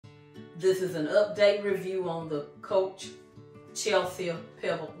This is an update review on the Coach Chelsea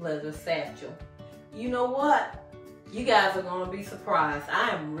Pebbled leather satchel. You know what? You guys are gonna be surprised.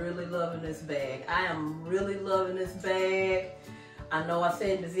 I am really loving this bag. I am really loving this bag. I know I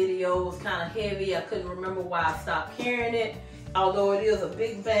said the video was kind of heavy. I couldn't remember why I stopped carrying it. Although it is a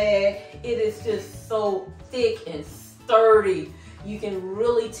big bag, it is just so thick and sturdy. You can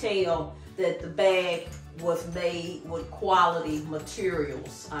really tell that the bag was made with quality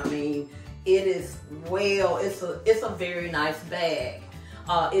materials. I mean, it is it's a very nice bag.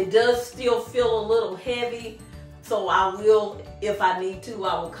 It does still feel a little heavy, so I will, if I need to,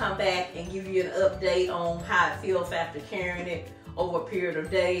 I will come back and give you an update on how it feels after carrying it over a period of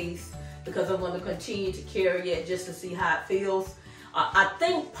days, because I'm going to continue to carry it just to see how it feels. I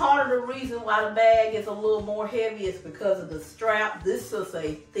think part of the reason why the bag is a little more heavy is because of the strap. This is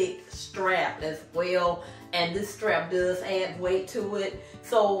a thick strap as well, and this strap does add weight to it.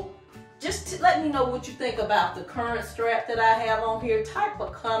 So just let me know what you think about the current strap that I have on here. Type a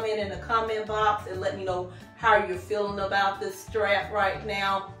comment in the comment box and let me know how you're feeling about this strap right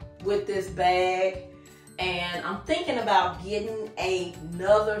now with this bag. And I'm thinking about getting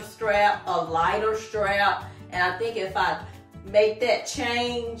another strap, a lighter strap. And I think if I make that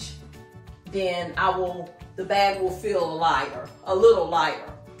change, then the bag will feel lighter, a little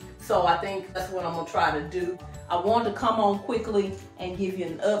lighter. So I think that's what I'm gonna try to do. I wanted to come on quickly and give you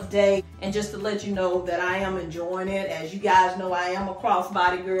an update and just to let you know that I am enjoying it. As you guys know, I am a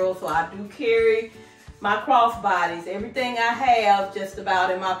crossbody girl, so I do carry my crossbodies. Everything I have just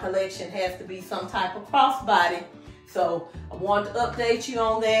about in my collection has to be some type of crossbody. So I wanted to update you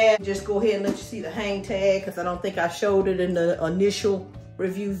on that. Just go ahead and let you see the hang tag, because I don't think I showed it in the initial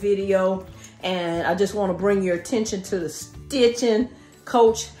review video. And I just want to bring your attention to the stitching.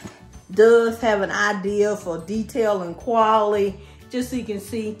 Coach does have an idea for detail and quality, just so you can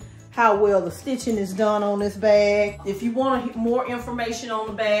see how well the stitching is done on this bag. If you want more information on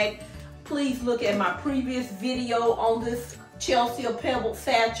the bag, please look at my previous video on this Chelsea Pebbled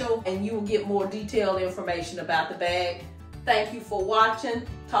satchel and you will get more detailed information about the bag. Thank you for watching.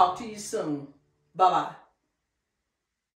 Talk to you soon. Bye-bye.